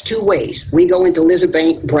starts 2 ways. We go into lizard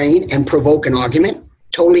brain and provoke an argument,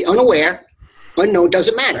 totally unaware, unknown,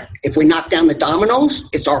 doesn't matter. If we knock down the dominoes,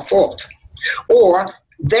 it's our fault. Or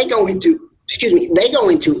they go into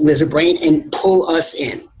lizard brain and pull us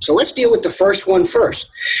in. So let's deal with the first one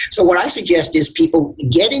first. So what I suggest is people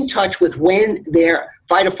get in touch with when their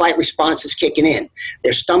fight or flight response is kicking in.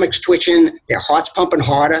 Their stomach's twitching, their heart's pumping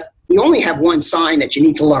harder. You only have one sign that you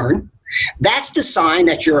need to learn. That's the sign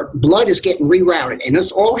that your blood is getting rerouted. And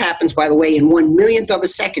this all happens, by the way, in 1/1,000,000th of a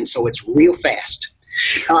second, so it's real fast.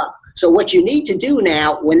 So what you need to do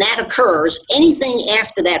now, when that occurs, anything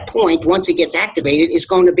after that point, once it gets activated, is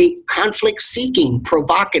going to be conflict-seeking,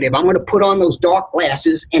 provocative. I'm going to put on those dark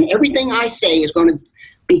glasses, and everything I say is going to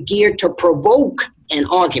be geared to provoke an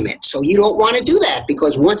argument. So you don't want to do that,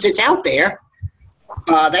 because once it's out there,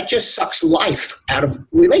 that just sucks life out of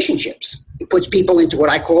relationships. It puts people into what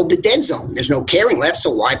I call the dead zone. There's no caring left, so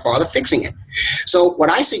why bother fixing it? So what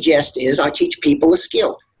I suggest is I teach people a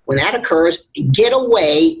skill. When that occurs, get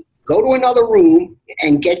away, go to another room,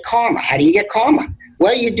 and get calmer. How do you get calmer?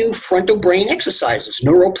 Well, you do frontal brain exercises.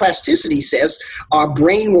 Neuroplasticity says our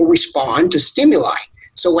brain will respond to stimuli.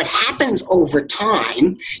 So what happens over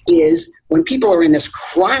time is when people are in this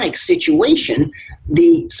chronic situation,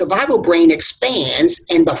 the survival brain expands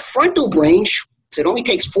and the frontal brain shrinks. It only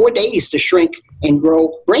takes 4 days to shrink and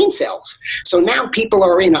grow brain cells. So now people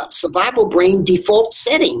are in a survival brain default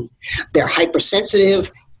setting. They're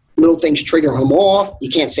hypersensitive. Little things trigger them off. You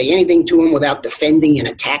can't say anything to them without defending and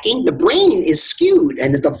attacking. The brain is skewed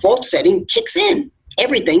and the default setting kicks in.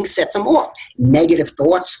 Everything sets them off. Negative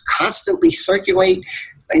thoughts constantly circulate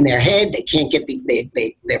in their head. They can't get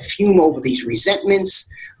they fume over these resentments.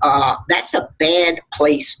 That's a bad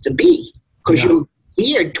place to be, because you're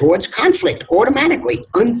geared towards conflict automatically,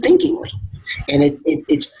 unthinkingly. And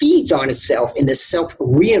it feeds on itself in this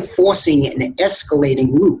self-reinforcing and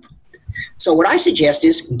escalating loop. So what I suggest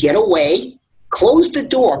is get away, close the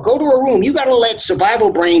door, go to a room. You got to let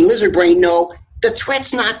survival brain, lizard brain know the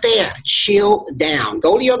threat's not there. Chill down.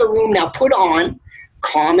 Go to the other room. Now put on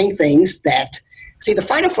calming things that, see, the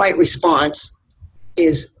fight or flight response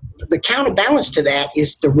is, the counterbalance to that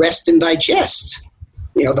is the rest and digest.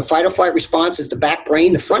 You know, the fight or flight response is the back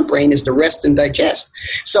brain. The front brain is the rest and digest.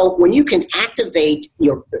 So when you can activate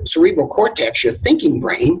your cerebral cortex, your thinking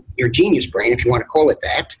brain, your genius brain, if you want to call it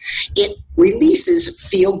that, it releases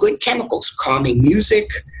feel-good chemicals, calming music,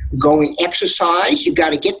 going exercise. You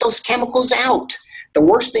got to get those chemicals out. The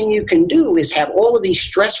worst thing you can do is have all of these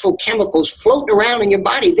stressful chemicals floating around in your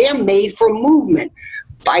body. They're made for movement,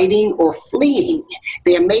 fighting or fleeing.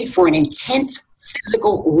 They're made for an intense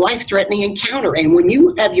physical, life-threatening encounter. And when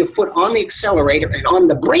you have your foot on the accelerator and on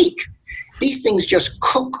the brake, these things just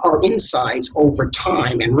cook our insides over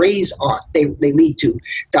time and raise they lead to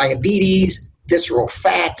diabetes, visceral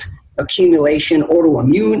fat, accumulation,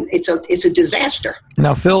 autoimmune. It's a disaster.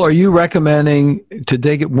 Now, Phil, are you recommending to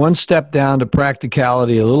take it one step down to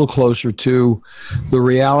practicality, a little closer to the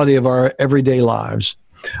reality of our everyday lives?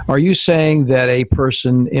 Are you saying that a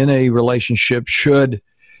person in a relationship should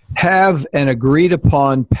have an agreed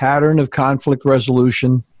upon pattern of conflict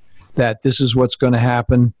resolution, that this is what's going to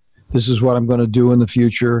happen, this is what I'm going to do in the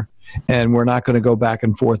future, and we're not going to go back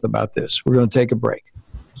and forth about this? We're going to take a break.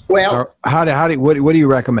 Well, what do you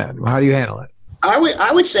recommend? How do you handle it?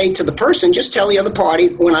 I would say to the person, just tell the other party,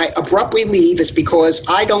 when I abruptly leave, it's because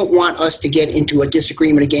I don't want us to get into a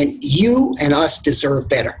disagreement again. You and us deserve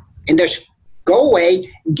better. And there's go away,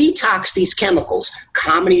 detox these chemicals.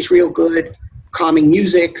 Comedy's real good, calming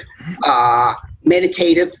music,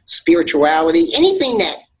 meditative, spirituality, anything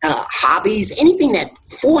that, hobbies, anything that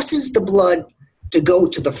forces the blood to go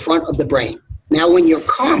to the front of the brain. Now, when you're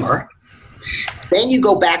calmer, then you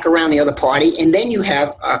go back around the other party, and then you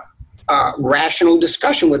have a rational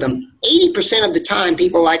discussion with them. 80% of the time,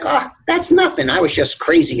 people are like, oh, that's nothing. I was just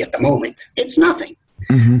crazy at the moment. It's nothing.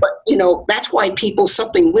 Mm-hmm. But, that's why people,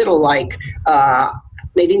 something little like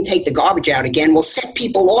they didn't take the garbage out again, will set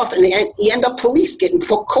people off, and you end up police getting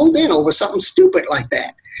called in over something stupid like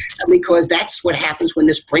that. Because that's what happens when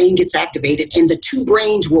this brain gets activated, and the two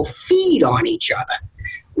brains will feed on each other.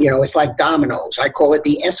 It's like dominoes. I call it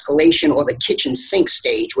the escalation or the kitchen sink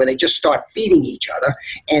stage, where they just start feeding each other,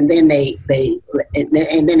 and then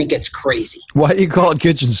and then it gets crazy. Why do you call it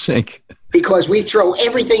kitchen sink? Because we throw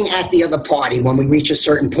everything at the other party when we reach a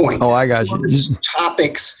certain point. Oh, I got you.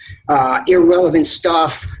 Topics, irrelevant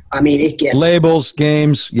stuff. I mean, it gets labels,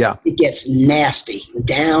 games. Yeah, it gets nasty,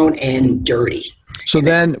 down and dirty. So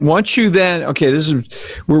then, once you okay,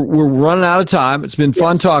 we're running out of time. It's been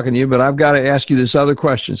fun talking to you, but I've got to ask you this other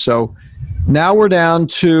question. So now we're down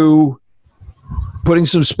to putting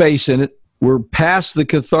some space in it. We're past the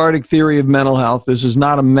cathartic theory of mental health. This is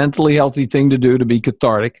not a mentally healthy thing to do, to be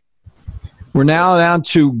cathartic. We're now down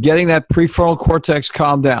to getting that prefrontal cortex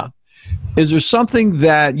calmed down. Is there something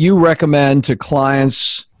that you recommend to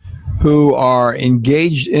clients who are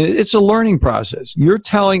engaged in? It's a learning process. You're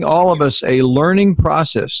telling all of us a learning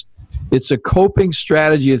process. It's a coping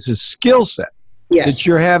strategy. It's a skill set that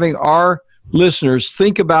you're having our listeners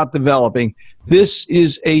think about developing. This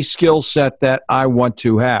is a skill set that I want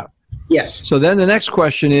to have. Yes. So then the next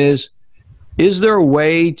question is there a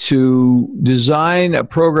way to design a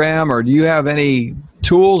program, or do you have any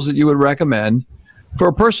tools that you would recommend for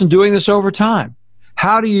a person doing this over time?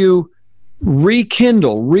 How do you reawaken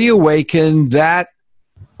that?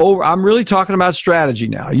 I'm really talking about strategy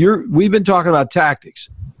now. We've been talking about tactics.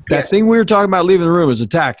 That thing we were talking about leaving the room is a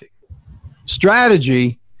tactic.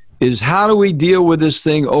 Strategy is, how do we deal with this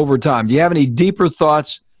thing over time? Do you have any deeper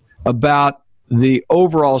thoughts about the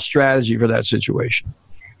overall strategy for that situation?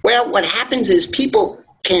 Well, what happens is people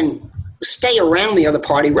can stay around the other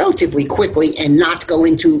party relatively quickly and not go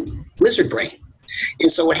into lizard brain.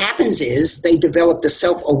 And so what happens is they develop the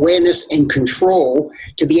self-awareness and control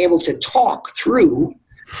to be able to talk through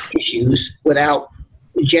issues without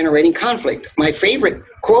generating conflict. My favorite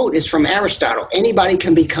quote is from Aristotle: anybody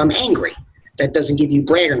can become angry. That doesn't give you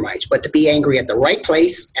bragging rights, but to be angry at the right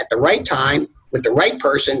place, at the right time, with the right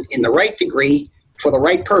person, in the right degree, for the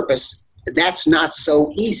right purpose, that's not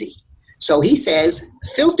so easy. So he says,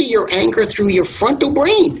 filter your anger through your frontal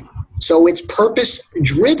brain. So it's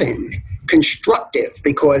purpose-driven, constructive,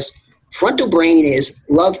 because frontal brain is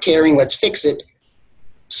love, caring, let's fix it.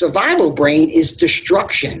 Survival brain is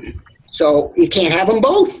destruction. So you can't have them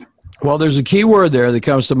both. Well, there's a key word there that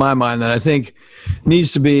comes to my mind that I think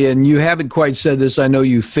needs to be, and you haven't quite said this. I know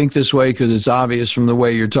you think this way because it's obvious from the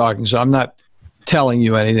way you're talking. So I'm not telling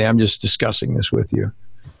you anything. I'm just discussing this with you.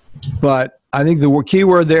 But I think the key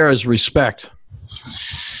word there is respect.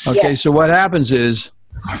 Okay, so what happens is,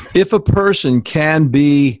 if a person can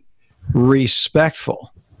be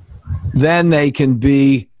respectful, then they can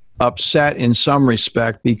be upset in some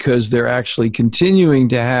respect because they're actually continuing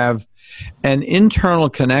to have an internal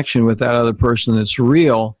connection with that other person that's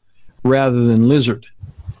real rather than lizard.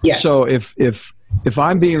 Yes. So if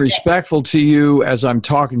I'm being respectful to you as I'm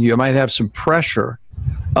talking to you, I might have some pressure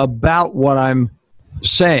about what I'm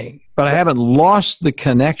saying, but I haven't lost the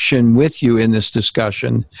connection with you in this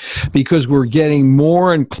discussion because we're getting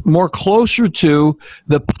more and more closer to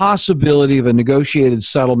the possibility of a negotiated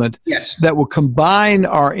settlement that will combine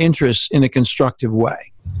our interests in a constructive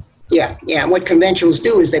way. Yeah. And what conventionals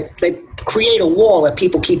do is they create a wall that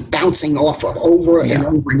people keep bouncing off of over and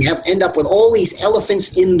over, and you end up with all these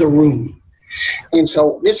elephants in the room. And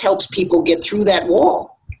so this helps people get through that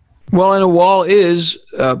wall. Well, and a wall is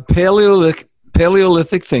Paleolithic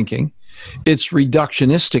thinking it's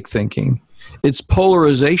reductionistic thinking, it's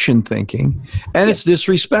polarization thinking, and it's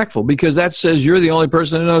disrespectful because that says you're the only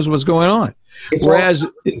person who knows what's going on. Whereas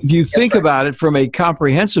if you think about it from a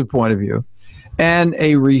comprehensive point of view and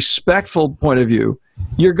a respectful point of view,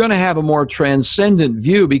 you're going to have a more transcendent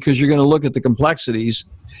view because you're going to look at the complexities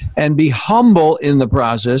and be humble in the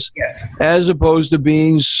process as opposed to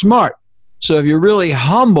being smart. So if you're really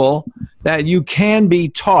humble, that you can be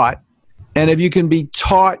taught, and if you can be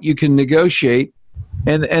taught, you can negotiate,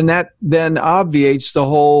 and that then obviates the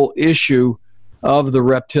whole issue of the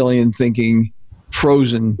reptilian thinking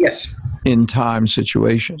frozen in time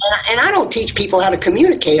situation. And I don't teach people how to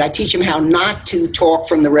communicate. I teach them how not to talk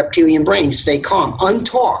from the reptilian brain. Stay calm.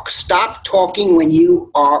 Untalk. Stop talking when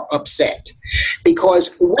you are upset.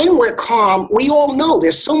 Because when we're calm, we all know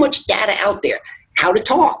there's so much data out there. How to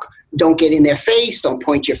talk. Don't get in their face. Don't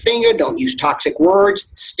point your finger. Don't use toxic words.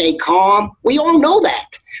 Stay calm. We all know that.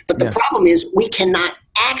 But the problem is we cannot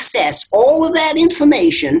access all of that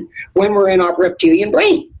information when we're in our reptilian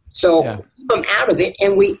brain. So them out of it,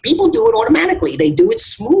 and people do it automatically. They do it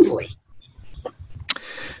smoothly.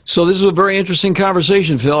 So this is a very interesting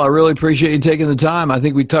conversation, Phil. I really appreciate you taking the time. I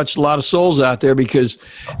think we touched a lot of souls out there because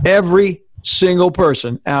every single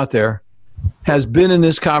person out there has been in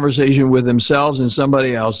this conversation with themselves and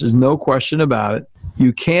somebody else. There's no question about it.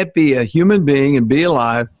 You can't be a human being and be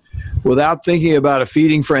alive without thinking about a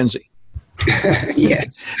feeding frenzy.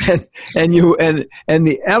 Yes. and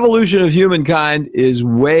the evolution of humankind is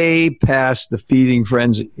way past the feeding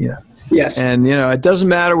frenzy. Yes. And it doesn't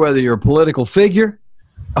matter whether you're a political figure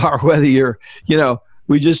or whether you're,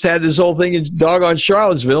 we just had this whole thing in doggone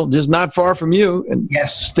Charlottesville, just not far from you, in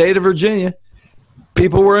state of Virginia.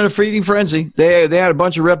 People were in a feeding frenzy. They had a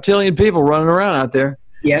bunch of reptilian people running around out there.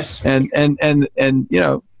 Yes. And I'm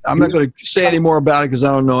not going to say any more about it because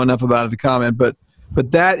I don't know enough about it to comment, but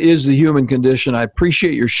that is the human condition. I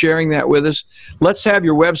appreciate your sharing that with us. Let's have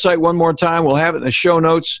your website one more time. We'll have it in the show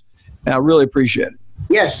notes. I really appreciate it.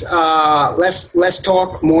 Yes. Let's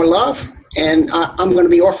talk more love. And I'm going to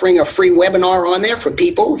be offering a free webinar on there for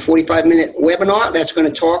people, a 45-minute webinar that's going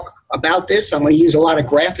to talk about this. I'm going to use a lot of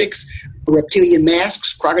graphics, reptilian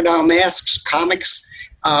masks, crocodile masks, comics,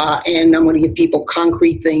 and I'm going to give people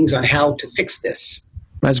concrete things on how to fix this.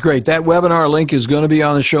 That's great. That webinar link is going to be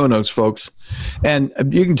on the show notes, folks. And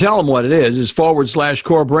you can tell them what it is. It's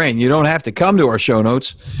 /Core Brain. You don't have to come to our show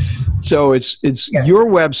notes. So it's your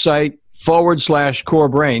website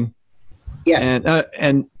 /Core Brain. Yes.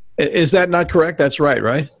 And is that not correct? That's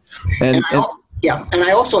right? And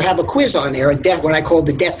I also have a quiz on there, what I call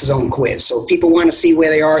the death zone quiz. So if people want to see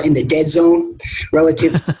where they are in the dead zone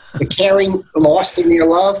relative to caring, lost in their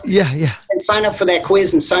love. Yeah. And sign up for that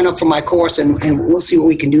quiz and sign up for my course, and we'll see what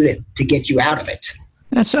we can do to get you out of it.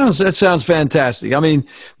 That sounds fantastic. I mean,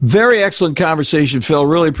 very excellent conversation, Phil.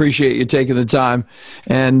 Really appreciate you taking the time,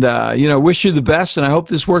 and wish you the best. And I hope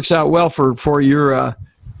this works out well for your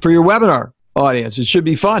webinar audience. It should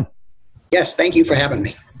be fun. Yes, thank you for having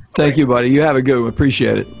me. Thank you, buddy. You have a good one.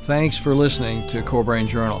 Appreciate it. Thanks for listening to Core Brain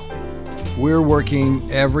Journal. We're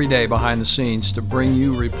working every day behind the scenes to bring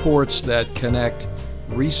you reports that connect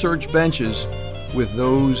research benches with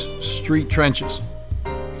those street trenches.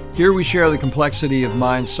 Here we share the complexity of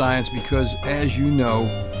mind science because, as you know,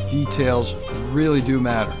 details really do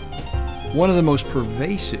matter. One of the most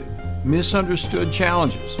pervasive, misunderstood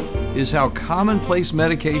challenges is how commonplace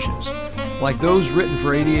medications, like those written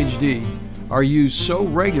for ADHD, are used so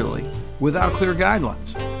regularly without clear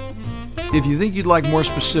guidelines. If you think you'd like more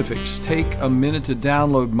specifics, take a minute to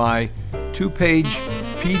download my 2-page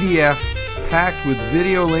PDF packed with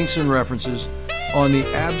video links and references on the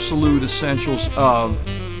absolute essentials of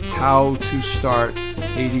how to start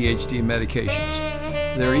ADHD medications.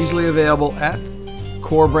 They're easily available at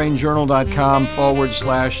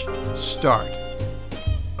corebrainjournal.com/start.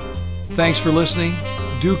 Thanks for listening.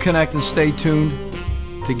 Do connect and stay tuned.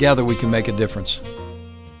 Together we can make a difference.